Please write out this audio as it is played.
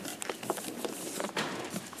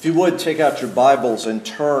If you would, take out your Bibles and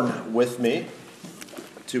turn with me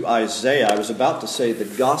to Isaiah. I was about to say the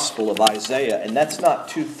Gospel of Isaiah, and that's not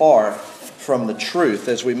too far from the truth,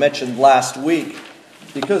 as we mentioned last week,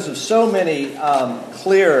 because of so many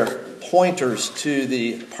clear pointers to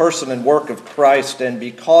the person and work of Christ, and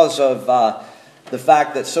because of the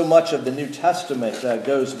fact that so much of the New Testament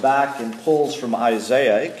goes back and pulls from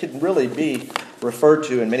Isaiah, it can really be referred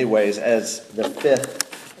to in many ways as the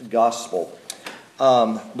fifth Gospel.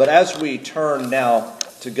 But as we turn now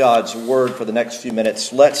to God's Word for the next few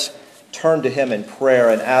minutes, let's turn to Him in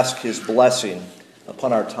prayer and ask His blessing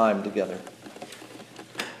upon our time together.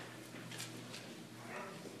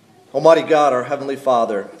 Almighty God, our Heavenly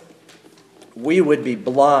Father, we would be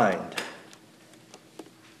blind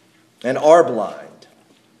and are blind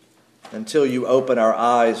until you open our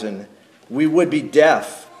eyes, and we would be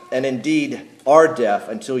deaf and indeed are deaf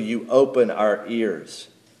until you open our ears.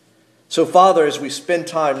 So, Father, as we spend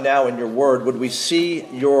time now in your word, would we see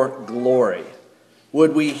your glory?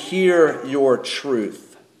 Would we hear your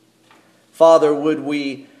truth? Father, would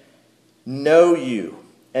we know you?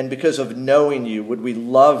 And because of knowing you, would we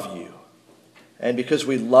love you? And because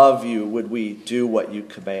we love you, would we do what you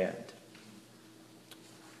command?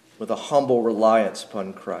 With a humble reliance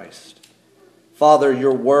upon Christ. Father,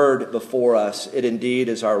 your word before us, it indeed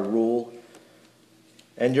is our rule.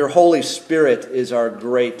 And your Holy Spirit is our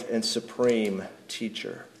great and supreme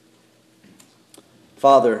teacher.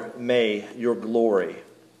 Father, may your glory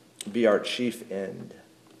be our chief end.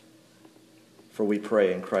 For we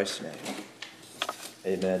pray in Christ's name.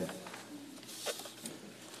 Amen.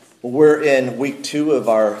 Well, we're in week 2 of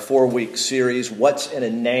our 4-week series, What's in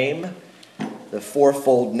a Name? The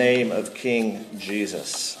fourfold name of King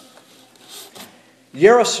Jesus.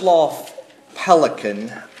 Yaroslav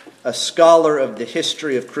Pelikan, a scholar of the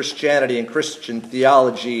history of Christianity and Christian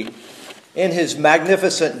theology, in his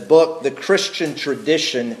magnificent book, The Christian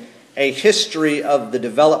Tradition, A History of the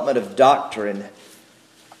Development of Doctrine,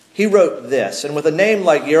 he wrote this. And with a name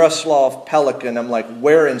like Yaroslav Pelikan, I'm like,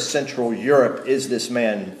 where in Central Europe is this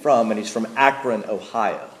man from? And he's from Akron,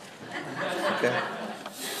 Ohio. Okay?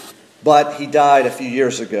 But he died a few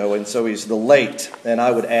years ago, and so he's the late, and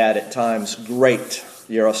I would add at times, great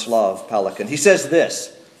Yaroslav Pelikan. He says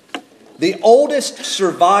this: the oldest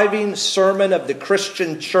surviving sermon of the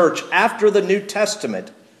Christian church after the New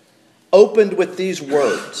Testament opened with these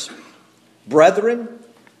words: brethren,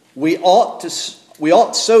 we ought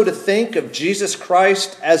so to think of Jesus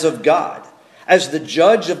Christ as of God, as the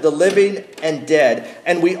judge of the living and dead,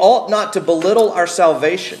 and we ought not to belittle our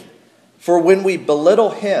salvation, for when we belittle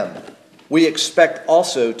him, we expect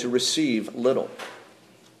also to receive little.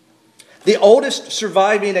 The oldest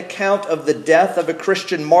surviving account of the death of a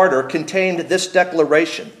Christian martyr contained this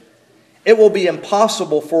declaration: it will be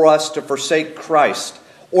impossible for us to forsake Christ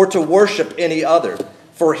or to worship any other.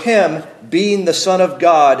 For him, being the Son of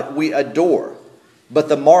God, we adore, but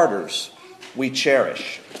the martyrs we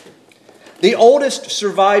cherish. The oldest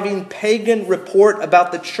surviving pagan report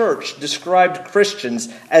about the church described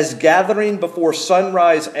Christians as gathering before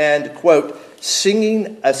sunrise and, quote,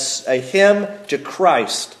 singing a hymn to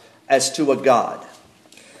Christ as to a God.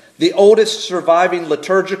 The oldest surviving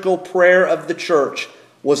liturgical prayer of the church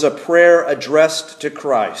was a prayer addressed to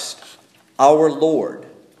Christ: our Lord,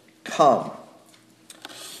 come.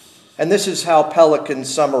 And this is how Pelikan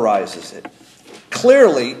summarizes it.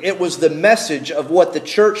 Clearly, it was the message of what the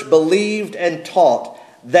church believed and taught,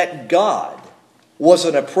 that God was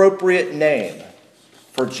an appropriate name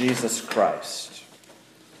for Jesus Christ.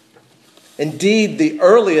 Indeed, the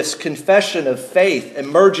earliest confession of faith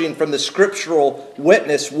emerging from the scriptural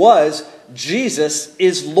witness was Jesus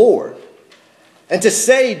is Lord. And to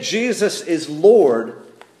say Jesus is Lord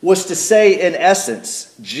was to say, in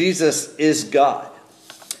essence, Jesus is God.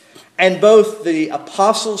 And both the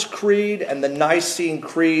Apostles' Creed and the Nicene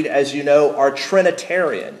Creed, as you know, are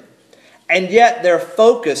Trinitarian. And yet their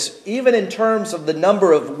focus, even in terms of the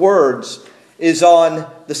number of words, is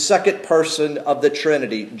on the second person of the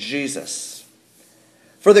Trinity, Jesus.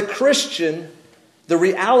 For the Christian, the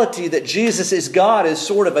reality that Jesus is God is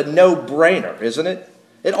sort of a no-brainer, isn't it?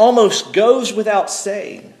 It almost goes without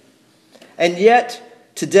saying. And yet,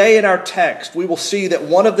 today in our text, we will see that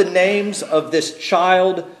one of the names of this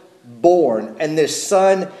child born and this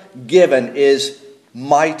son given is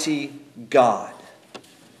Mighty God.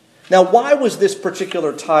 Now, why was this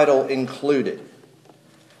particular title included?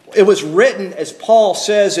 It was written, as Paul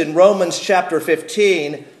says in Romans chapter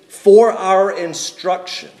 15, for our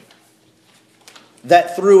instruction,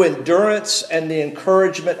 that through endurance and the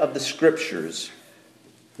encouragement of the Scriptures,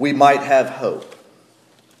 we might have hope.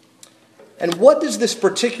 And what does this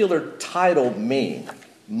particular title mean?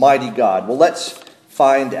 mighty God? Well, let's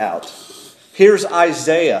find out. Here's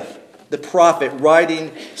Isaiah, the prophet,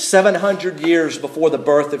 writing 700 years before the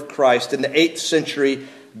birth of Christ in the 8th century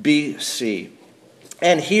BC.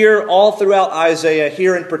 And here, all throughout Isaiah,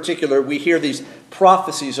 here in particular, we hear these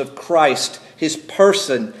prophecies of Christ, his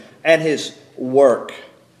person, and his work.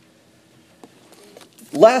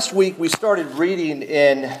 Last week, we started reading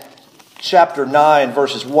in chapter 9,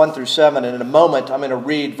 verses 1 through 7. And in a moment, I'm going to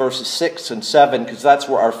read verses 6 and 7 because that's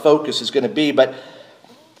where our focus is going to be. But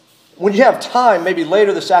when you have time, maybe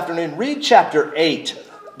later this afternoon, read chapter 8.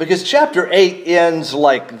 Because chapter 8 ends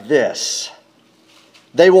like this.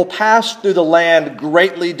 They will pass through the land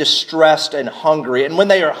greatly distressed and hungry. And when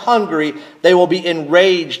they are hungry, they will be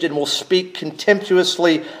enraged and will speak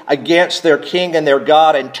contemptuously against their king and their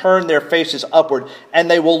God and turn their faces upward.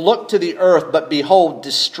 And they will look to the earth, but behold,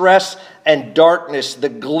 distress and darkness, the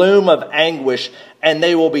gloom of anguish, and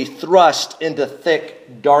they will be thrust into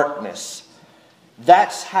thick darkness.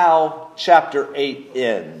 That's how chapter 8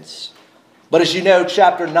 ends. But as you know,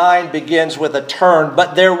 chapter 9 begins with a turn,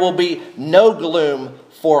 but there will be no gloom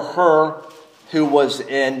for her who was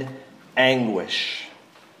in anguish.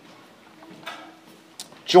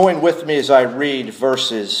 Join with me as I read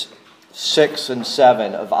verses 6 and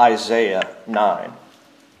 7 of Isaiah 9.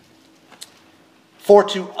 For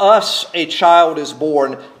to us a child is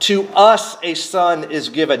born, to us a son is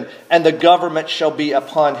given, and the government shall be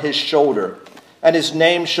upon his shoulder, and his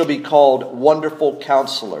name shall be called Wonderful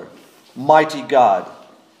Counselor, Mighty God,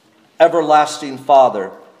 Everlasting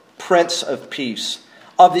Father, Prince of Peace.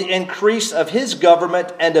 Of the increase of his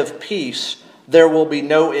government and of peace there will be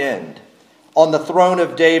no end, on the throne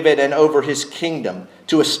of David and over his kingdom,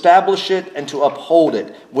 to establish it and to uphold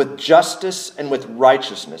it with justice and with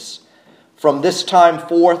righteousness. From this time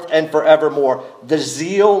forth and forevermore, the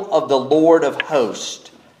zeal of the Lord of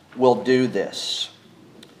hosts will do this.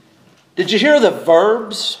 Did you hear the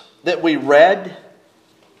verbs that we read?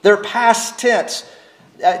 They're past tense,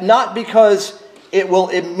 not because it will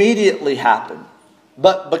immediately happen,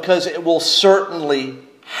 but because it will certainly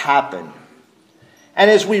happen. And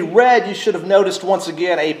as we read, you should have noticed once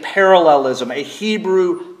again a parallelism, a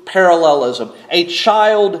Hebrew parallelism. A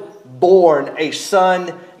child born, a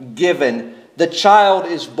son given. The child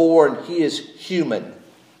is born, he is human.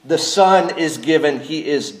 The son is given, he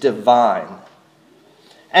is divine.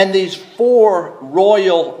 And these four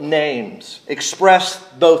royal names express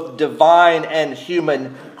both divine and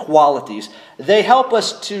human qualities. They help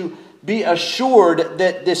us to be assured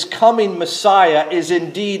that this coming Messiah is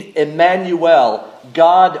indeed Emmanuel,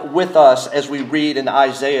 God with us, as we read in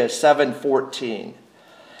Isaiah 7:14.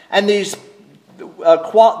 And these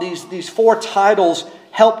four titles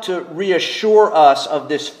help to reassure us of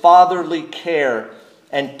this fatherly care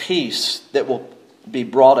and peace that will be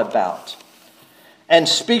brought about. And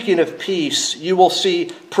speaking of peace, you will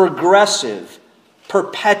see progressive,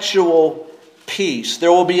 perpetual peace.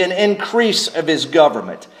 There will be an increase of his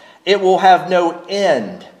government. It will have no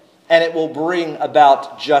end, and it will bring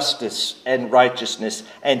about justice and righteousness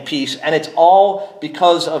and peace. And it's all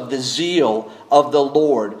because of the zeal of the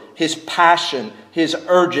Lord, his passion, his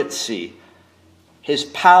urgency. His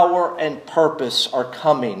power and purpose are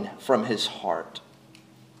coming from his heart.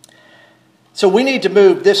 So we need to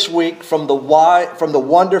move this week from the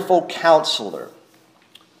wonderful counselor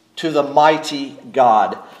to the mighty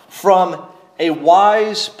God, from a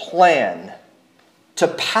wise plan to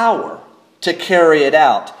power to carry it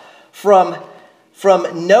out, from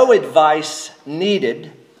no advice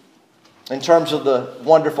needed in terms of the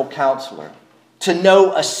wonderful counselor to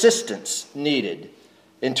no assistance needed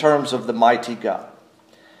in terms of the mighty God.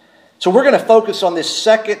 So we're going to focus on this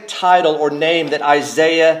second title or name that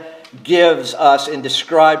Isaiah gives us in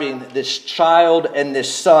describing this child and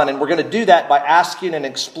this son. And we're going to do that by asking and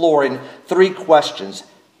exploring three questions.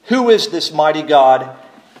 Who is this mighty God?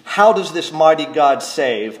 How does this mighty God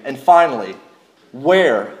save? And finally,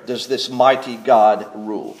 where does this mighty God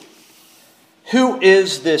rule? Who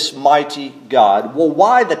is this mighty God? Well,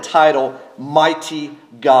 why the title Mighty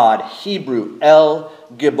God? Hebrew, El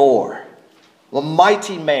Gibor. A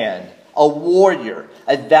mighty man, a warrior,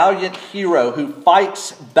 a valiant hero who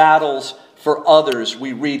fights battles for others,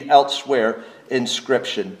 we read elsewhere in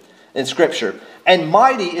Scripture. And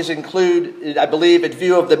mighty is included, I believe, in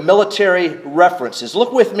view of the military references.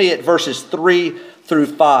 Look with me at verses 3 through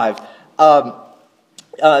 5.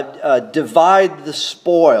 Divide the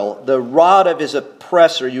spoil, the rod of his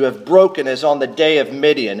oppressor you have broken as on the day of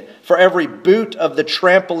Midian. For every boot of the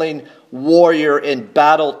trampling warrior in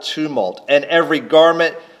battle tumult, and every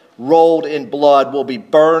garment rolled in blood will be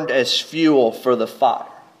burned as fuel for the fire.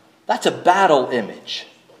 That's a battle image.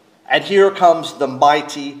 And here comes the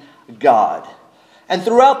mighty God. And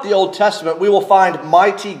throughout the Old Testament, we will find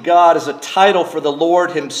mighty God as a title for the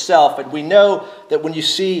Lord himself. And we know that when you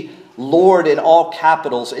see Lord in all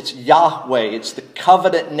capitals, it's Yahweh. It's the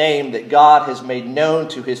covenant name that God has made known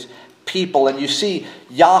to his people. And you see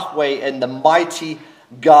Yahweh and the mighty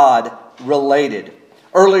God related.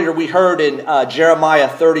 Earlier we heard in Jeremiah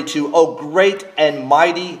 32, O great and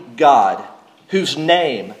mighty God, whose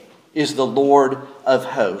name is the Lord of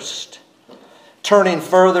hosts. Turning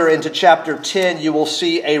further into chapter 10, you will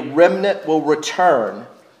see a remnant will return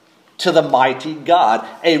to the mighty God.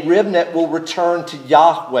 A remnant will return to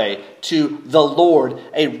Yahweh, to the Lord.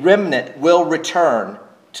 A remnant will return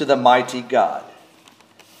to the mighty God.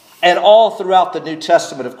 And all throughout the New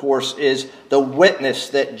Testament, of course, is the witness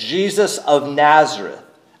that Jesus of Nazareth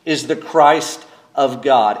is the Christ of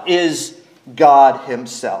God, is God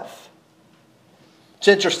himself. It's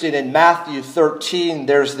interesting, in Matthew 13,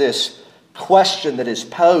 there's this question that is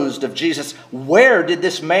posed of Jesus. Where did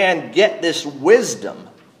this man get this wisdom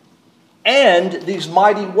and these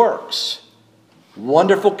mighty works?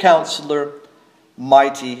 Wonderful Counselor,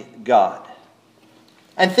 mighty God.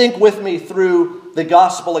 And think with me through the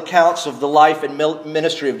gospel accounts of the life and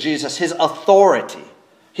ministry of Jesus, his authority,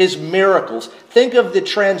 his miracles. Think of the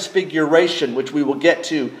transfiguration, which we will get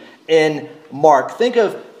to in Mark. Think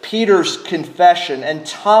of Peter's confession and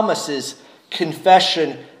Thomas's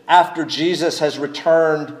confession after Jesus has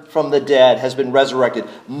returned from the dead, has been resurrected.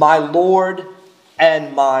 My Lord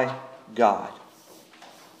and my God.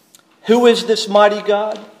 Who is this mighty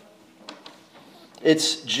God?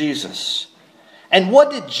 It's Jesus. And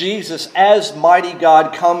what did Jesus as mighty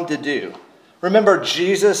God come to do? Remember,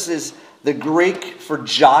 Jesus is the Greek for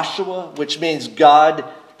Joshua, which means God,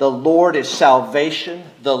 the Lord is salvation.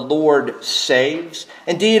 The Lord saves.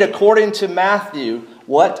 Indeed, according to Matthew,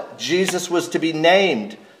 what? Jesus was to be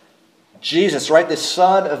named Jesus, right? The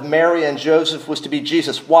son of Mary and Joseph was to be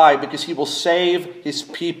Jesus. Why? Because he will save his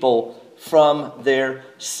people from their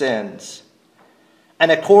sins.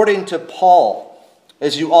 And according to Paul,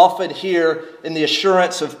 as you often hear in the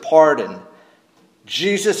assurance of pardon,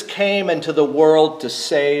 Jesus came into the world to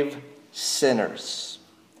save sinners.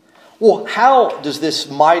 Well, how does this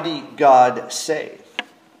mighty God save?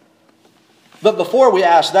 But before we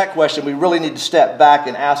ask that question, we really need to step back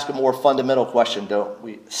and ask a more fundamental question, don't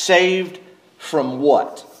we? Saved from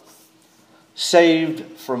what? Saved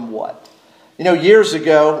from what? You know, years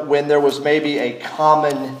ago, when there was maybe a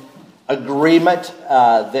common agreement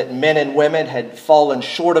that men and women had fallen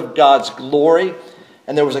short of God's glory,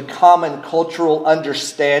 and there was a common cultural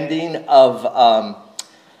understanding of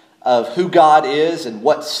who God is and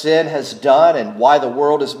what sin has done and why the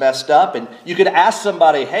world is messed up. And you could ask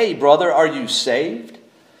somebody, hey, brother, are you saved?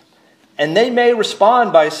 And they may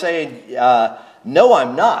respond by saying, no,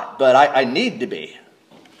 I'm not, but I need to be.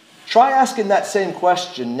 Try asking that same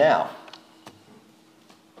question now.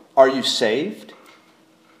 Are you saved?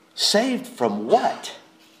 Saved from what?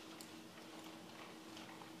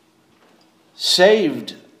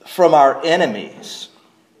 Saved from our enemies.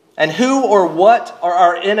 And who or what are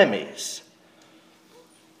our enemies?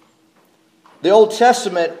 The Old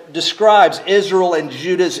Testament describes Israel and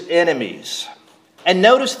Judah's enemies. And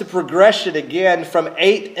notice the progression again from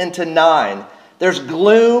 8 into 9. There's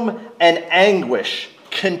gloom and anguish,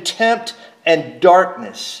 contempt and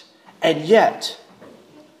darkness. And yet,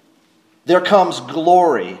 there comes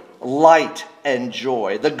glory, light, and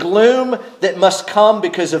joy. The gloom that must come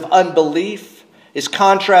because of unbelief is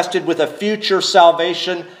contrasted with a future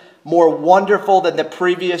salvation more wonderful than the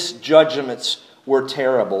previous judgments were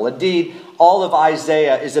terrible. Indeed, all of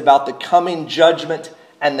Isaiah is about the coming judgment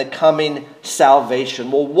and the coming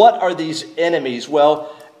salvation. Well, what are these enemies?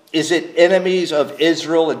 Well, is it enemies of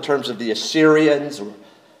Israel in terms of the Assyrians? Or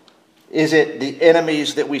is it the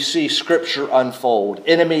enemies that we see Scripture unfold?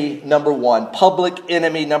 Enemy number one, public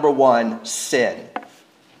enemy number one, sin.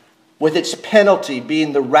 With its penalty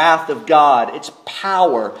being the wrath of God, its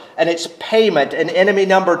power and its payment. And enemy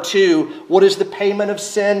number two, what is the payment of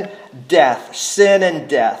sin? Death. Sin and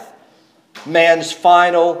death. Man's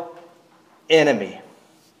final enemy.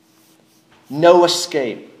 No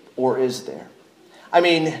escape, or is there? I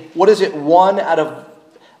mean, what is it? One out of,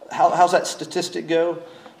 how's that statistic go?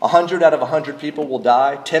 100 out of 100 people will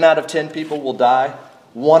die. 10 out of 10 people will die.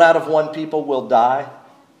 1 out of 1 people will die.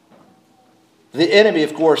 The enemy,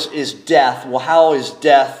 of course, is death. Well, how is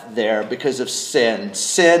death there? Because of sin.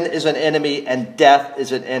 Sin is an enemy and death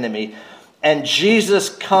is an enemy. And Jesus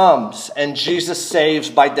comes and Jesus saves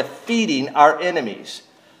by defeating our enemies.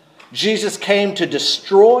 Jesus came to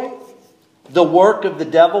destroy the work of the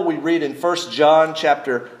devil. We read in 1 John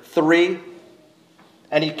chapter 3.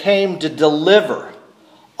 and he came to deliver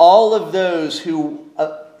all of those who,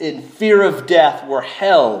 in fear of death, were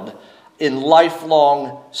held in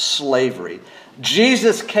lifelong slavery.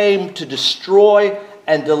 Jesus came to destroy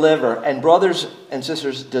and deliver. And brothers and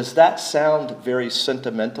sisters, does that sound very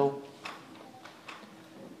sentimental?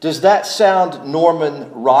 Does that sound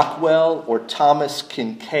Norman Rockwell or Thomas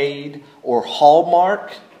Kincaid or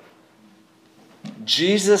Hallmark?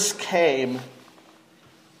 Jesus came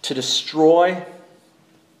to destroy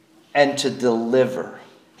and to deliver.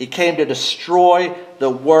 He came to destroy the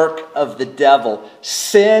work of the devil.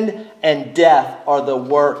 Sin and death are the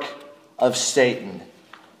work of Satan,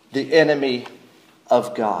 the enemy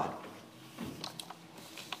of God.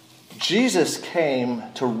 Jesus came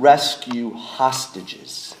to rescue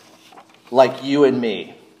hostages like you and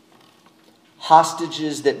me.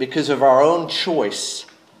 Hostages that because of our own choice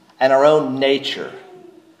and our own nature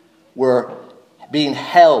were being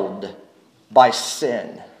held by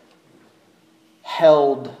sin,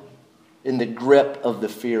 held in the grip of the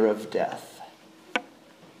fear of death.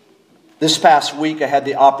 This past week I had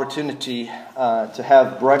the opportunity to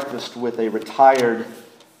have breakfast with a retired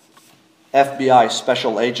FBI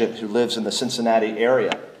special agent who lives in the Cincinnati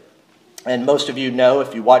area. And most of you know,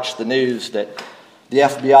 if you watch the news, that the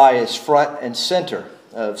FBI is front and center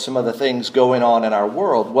of some of the things going on in our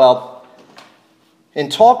world. Well, in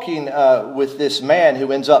talking with this man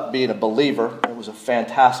who ends up being a believer, it was a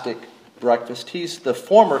fantastic breakfast. He's the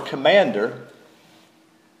former commander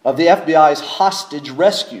of the FBI's hostage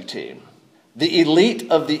rescue team, the elite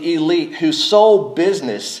of the elite whose sole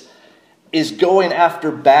business is going after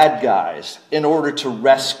bad guys in order to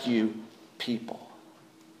rescue people.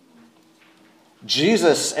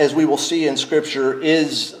 Jesus, as we will see in Scripture,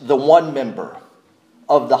 is the one member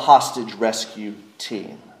of the hostage rescue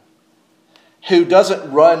team who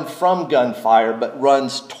doesn't run from gunfire but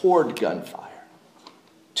runs toward gunfire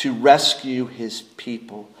to rescue his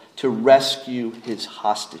people, to rescue his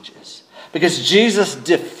hostages. Because Jesus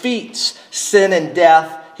defeats sin and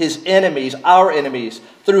death, his enemies, our enemies,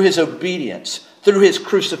 through his obedience, through his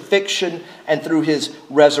crucifixion, and through his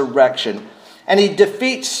resurrection. And he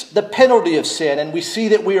defeats the penalty of sin, and we see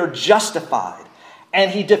that we are justified.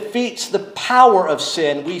 And he defeats the power of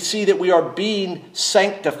sin. We see that we are being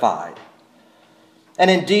sanctified. And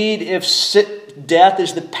indeed, if death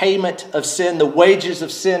is the payment of sin, the wages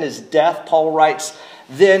of sin is death, Paul writes,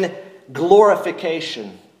 then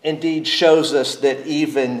glorification indeed shows us that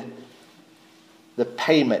even the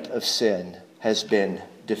payment of sin has been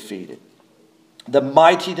defeated. The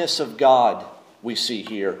mightiness of God we see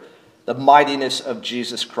here, the mightiness of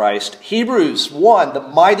Jesus Christ. Hebrews 1, the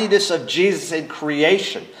mightiness of Jesus in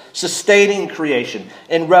creation, sustaining creation,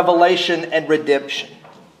 in revelation and redemption.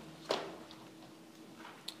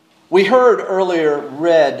 We heard earlier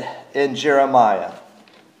read in Jeremiah,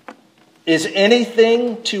 is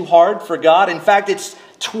anything too hard for God? In fact, it's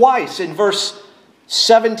twice in verse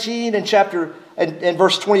 17 and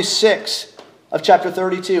verse 26 of chapter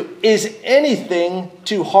 32. Is anything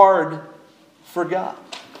too hard for God?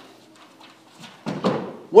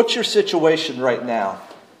 What's your situation right now?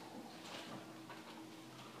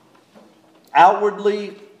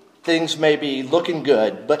 Outwardly, things may be looking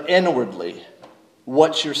good, but inwardly,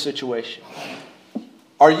 what's your situation?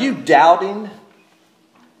 Are you doubting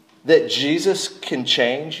that Jesus can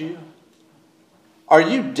change you? Are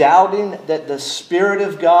you doubting that the Spirit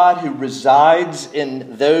of God who resides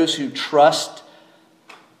in those who trust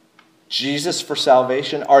Jesus for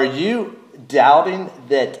salvation, are you doubting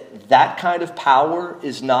that that kind of power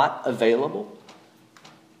is not available?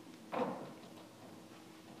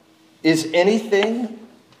 Is anything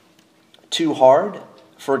too hard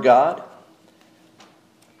for God?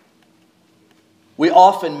 We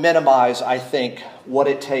often minimize, I think, what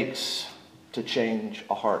it takes to change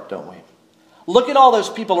a heart, don't we? Look at all those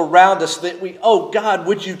people around us that oh God,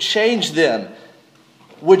 would you change them?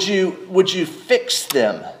 Would you fix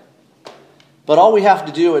them? But all we have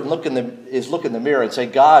to do is look in the mirror and say,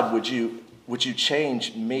 God, would you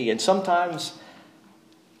change me? And sometimes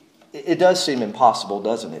it does seem impossible,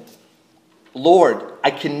 doesn't it? Lord,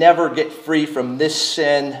 I can never get free from this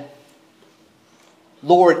sin.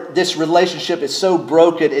 Lord, this relationship is so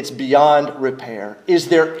broken, it's beyond repair. Is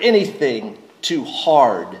there anything too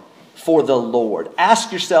hard for the Lord?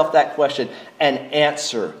 Ask yourself that question and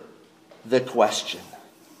answer the question.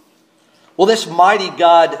 Well, this mighty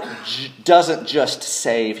God doesn't just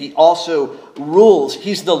save. He also rules.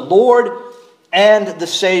 He's the Lord and the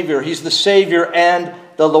Savior. He's the Savior and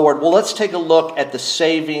the Lord. Well, let's take a look at the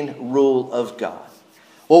saving rule of God.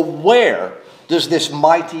 Well, where does this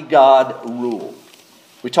mighty God rule?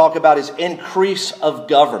 We talk about his increase of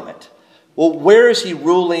government. Well, where is he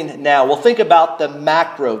ruling now? Well, think about the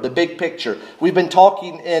macro, the big picture. We've been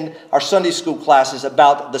talking in our Sunday school classes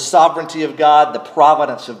about the sovereignty of God, the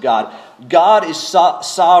providence of God. God is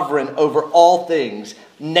sovereign over all things: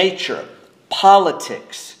 nature,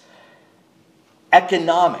 politics,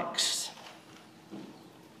 economics.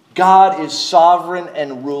 God is sovereign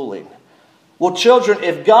and ruling. Well, children,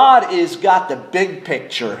 if God has got the big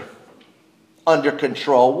picture under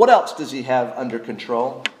control, what else does he have under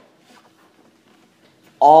control?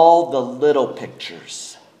 All the little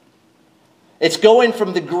pictures. It's going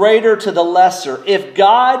from the greater to the lesser.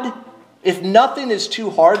 If nothing is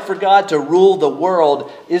too hard for God to rule the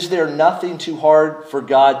world, is there nothing too hard for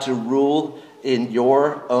God to rule in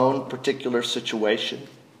your own particular situation?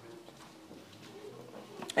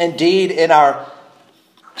 Indeed, in our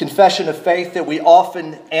confession of faith that we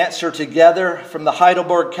often answer together from the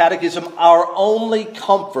Heidelberg Catechism, our only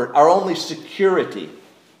comfort, our only security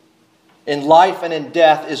in life and in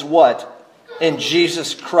death is what? In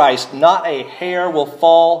Jesus Christ. Not a hair will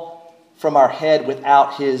fall from our head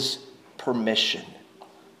without his permission.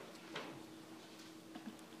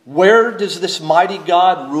 Where does this mighty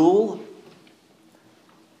God rule?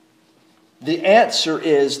 The answer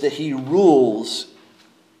is that he rules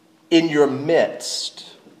in your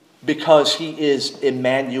midst, because he is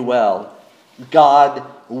Emmanuel, God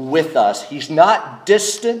with us. He's not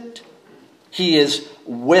distant. He is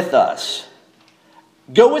with us.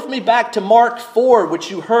 Go with me back to Mark 4,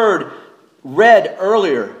 which you read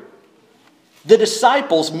earlier. The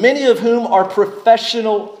disciples, many of whom are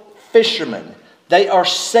professional fishermen, they are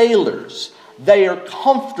sailors. They are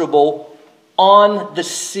comfortable on the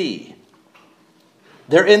sea.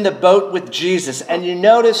 They're in the boat with Jesus. And you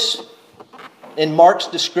notice in Mark's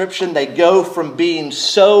description, they go from being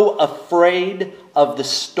so afraid of the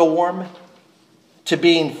storm to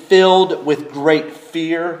being filled with great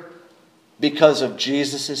fear because of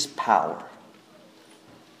Jesus' power.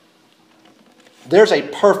 There's a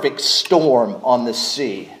perfect storm on the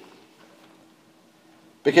sea.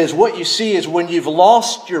 Because what you see is when you've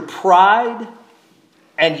lost your pride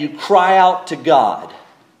and you cry out to God,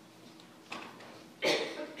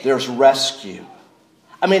 there's rescue.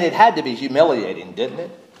 I mean, it had to be humiliating, didn't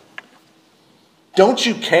it? Don't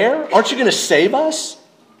you care? Aren't you going to save us?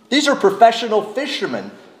 These are professional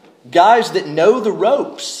fishermen, guys that know the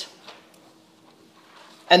ropes.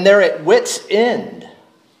 And they're at wit's end.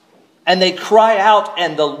 And they cry out,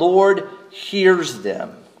 and the Lord hears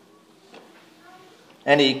them.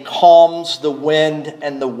 And he calms the wind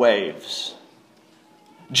and the waves.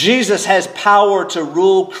 Jesus has power to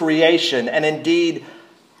rule creation and indeed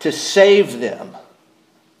to save them,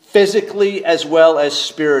 physically as well as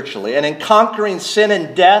spiritually. And in conquering sin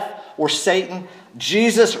and death, or Satan,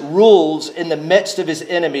 Jesus rules in the midst of his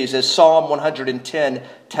enemies, as Psalm 110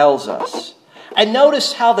 tells us. And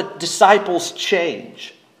notice how the disciples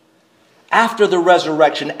change. After the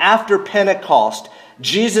resurrection, after Pentecost,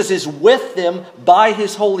 Jesus is with them by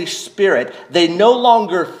his Holy Spirit. They no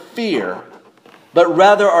longer fear, but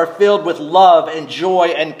rather are filled with love and joy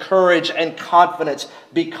and courage and confidence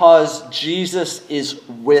because Jesus is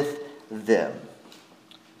with them.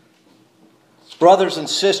 Brothers and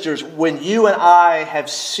sisters, when you and I have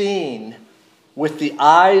seen with the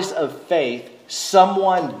eyes of faith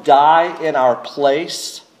someone die in our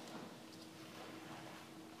place,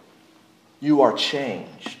 you are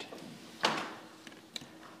changed. I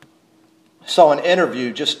saw an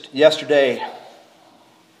interview just yesterday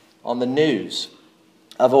on the news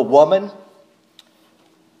of a woman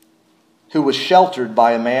who was sheltered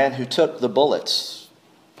by a man who took the bullets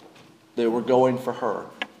that were going for her.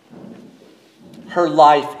 Her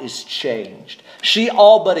life is changed. She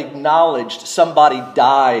all but acknowledged somebody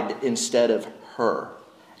died instead of her,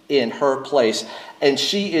 in her place. And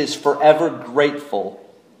she is forever grateful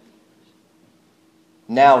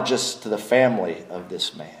now just to the family of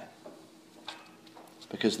this man.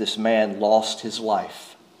 Because this man lost his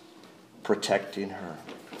life protecting her.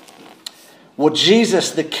 Well,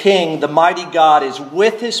 Jesus the King, the mighty God, is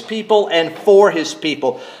with his people and for his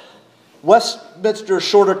people. Westminster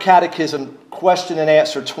Shorter Catechism, question and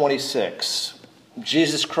answer 26.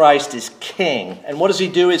 Jesus Christ is King. And what does he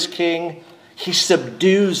do as King? He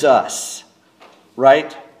subdues us,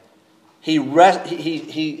 right? He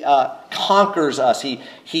conquers us. He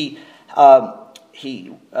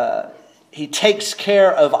takes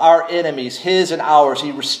care of our enemies, his and ours.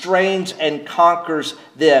 He restrains and conquers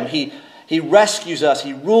them. He rescues us.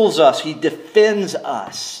 He rules us. He defends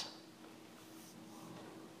us.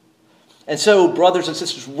 And so, brothers and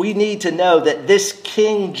sisters, we need to know that this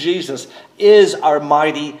King Jesus is our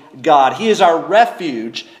mighty God. He is our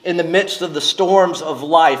refuge in the midst of the storms of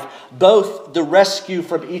life, both the rescue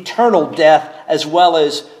from eternal death as well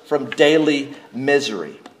as from daily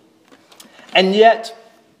misery. And yet,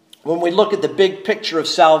 when we look at the big picture of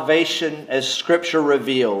salvation as Scripture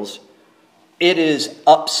reveals, it is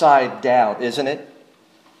upside down, isn't it?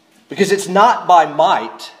 Because it's not by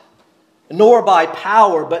might, nor by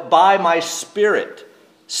power, but by my Spirit,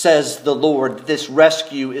 says the Lord, this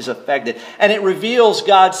rescue is effected. And it reveals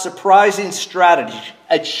God's surprising strategy.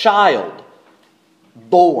 A child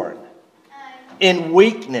born in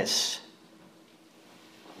weakness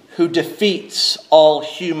who defeats all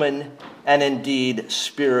human and indeed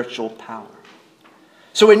spiritual power.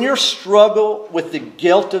 So in your struggle with the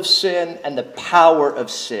guilt of sin and the power of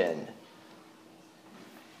sin,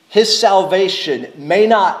 His salvation may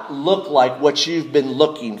not look like what you've been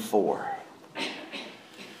looking for.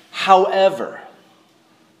 However,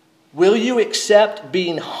 will you accept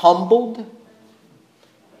being humbled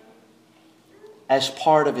as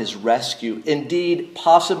part of His rescue? Indeed,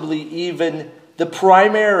 possibly even the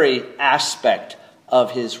primary aspect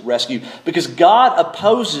of His rescue. Because God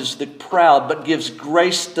opposes the proud but gives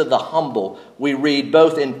grace to the humble, we read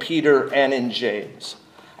both in Peter and in James.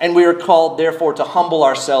 And we are called, therefore, to humble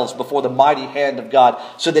ourselves before the mighty hand of God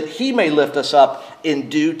so that He may lift us up in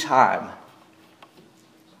due time.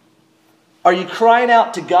 Are you crying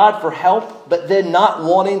out to God for help, but then not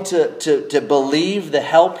wanting to believe the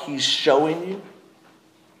help He's showing you?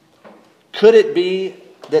 Could it be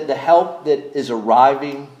that the help that is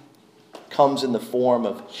arriving comes in the form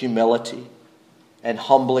of humility and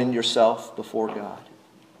humbling yourself before God?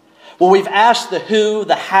 Well, we've asked the who,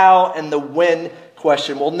 the how, and the when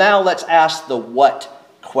question. Well, now let's ask the what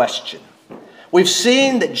question. We've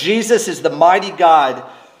seen that Jesus is the mighty God,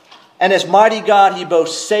 and as mighty God, He both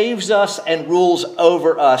saves us and rules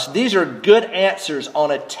over us. These are good answers on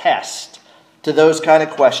a test to those kind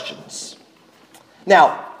of questions.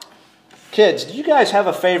 Now, kids, do you guys have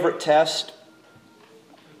a favorite test?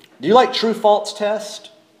 Do you like true-false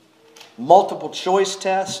test? Multiple choice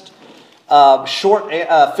test? Short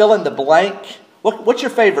fill in the blank? What's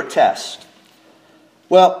your favorite test?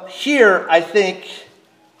 Well, here, I think,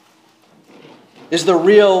 is the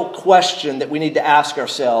real question that we need to ask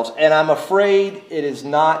ourselves. And I'm afraid it is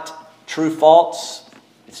not true-false.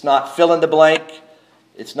 It's not fill in the blank.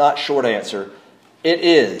 It's not short answer. It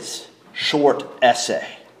is short essay.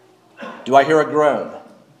 Do I hear a groan?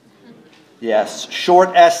 Yes, short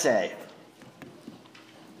essay.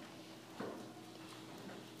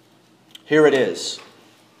 Here it is.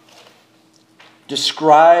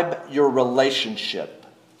 Describe your relationship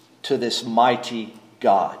to this mighty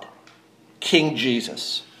God, King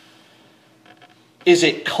Jesus. Is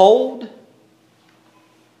it cold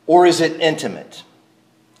or is it intimate?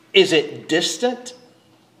 Is it distant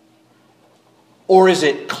or is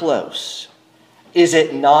it close? Is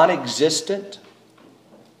it non-existent?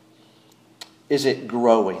 Is it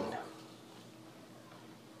growing?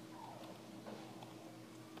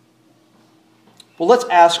 Well, let's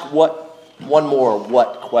ask one more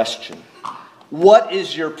what question. What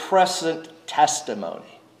is your present testimony?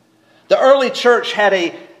 The early church had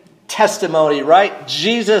a testimony, right?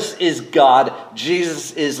 Jesus is God.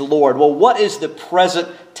 Jesus is Lord. Well, what is the present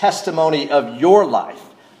testimony of your life?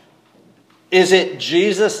 Is it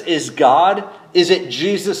Jesus is God? Is it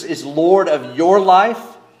Jesus is Lord of your life?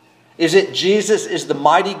 Is it Jesus is the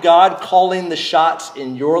mighty God calling the shots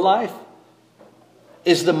in your life?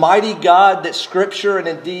 Is the mighty God that Scripture and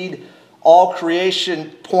indeed all creation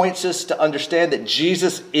points us to understand that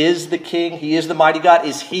Jesus is the King? He is the mighty God.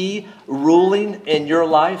 Is He ruling in your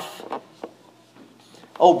life?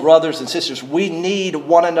 Oh, brothers and sisters, we need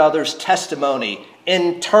one another's testimony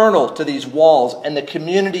internal to these walls, and the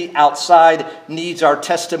community outside needs our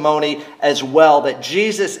testimony as well, that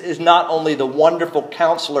Jesus is not only the wonderful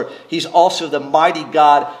counselor, He's also the mighty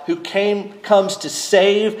God who comes to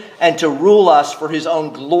save and to rule us for His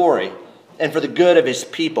own glory and for the good of His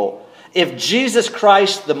people. If Jesus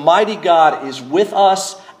Christ, the mighty God, is with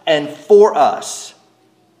us and for us,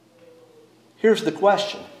 here's the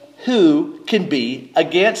question. Who can be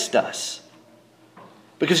against us?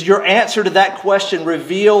 Because your answer to that question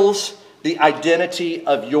reveals the identity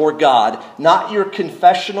of your God. Not your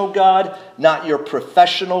confessional God, not your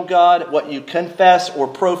professional God, what you confess or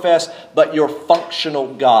profess, but your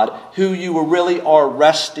functional God, who you really are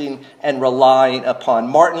resting and relying upon.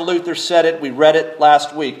 Martin Luther said it, we read it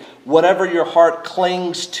last week. Whatever your heart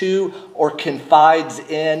clings to or confides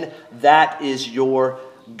in, that is your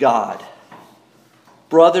God.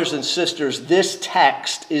 Brothers and sisters, this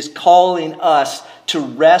text is calling us to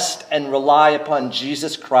rest and rely upon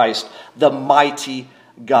Jesus Christ, the mighty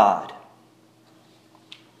God.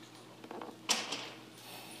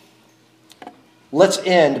 Let's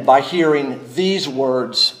end by hearing these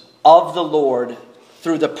words of the Lord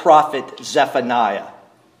through the prophet Zephaniah.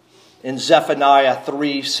 In Zephaniah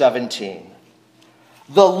 3:17.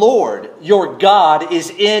 The Lord, your God, is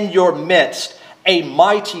in your midst, a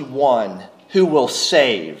mighty one who will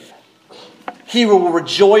save. He will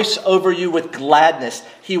rejoice over you with gladness.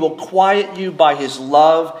 He will quiet you by his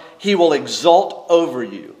love. He will exult over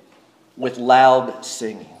you with loud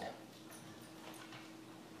singing.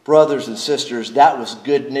 Brothers and sisters, that was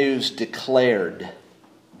good news declared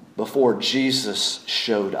before Jesus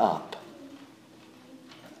showed up.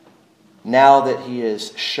 Now that he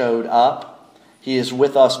has showed up, he is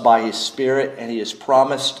with us by his Spirit, and he has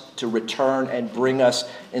promised to return and bring us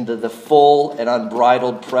into the full and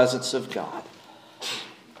unbridled presence of God.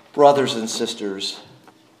 Brothers and sisters,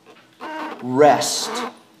 rest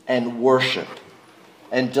and worship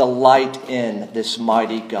and delight in this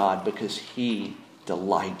mighty God, because he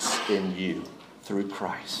delights in you through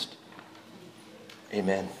Christ.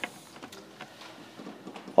 Amen.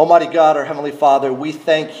 Almighty God, our Heavenly Father, we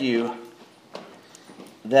thank you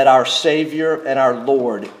that our Savior and our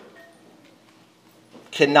Lord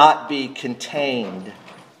cannot be contained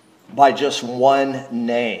by just one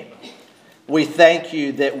name. We thank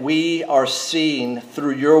you that we are seeing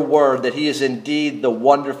through your word that he is indeed the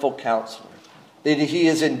wonderful counselor, that he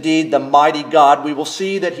is indeed the mighty God. We will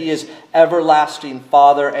see that he is everlasting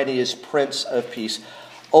Father and he is Prince of Peace.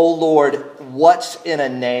 O Lord, what's in a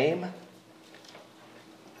name?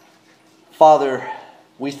 Father,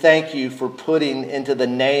 we thank you for putting into the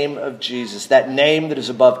name of Jesus, that name that is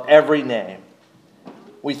above every name.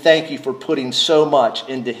 We thank you for putting so much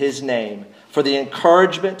into his name, for the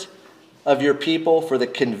encouragement of your people, for the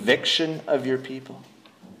conviction of your people.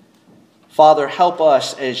 Father, help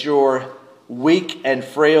us as your weak and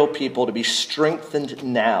frail people to be strengthened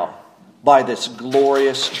now by this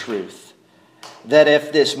glorious truth, that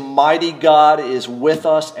if this mighty God is with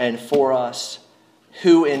us and for us,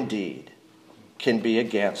 who indeed can be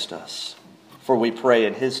against us? For we pray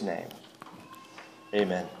in his name.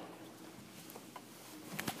 Amen.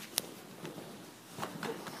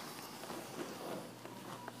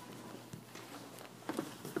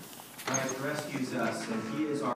 Christ rescues us, and he is our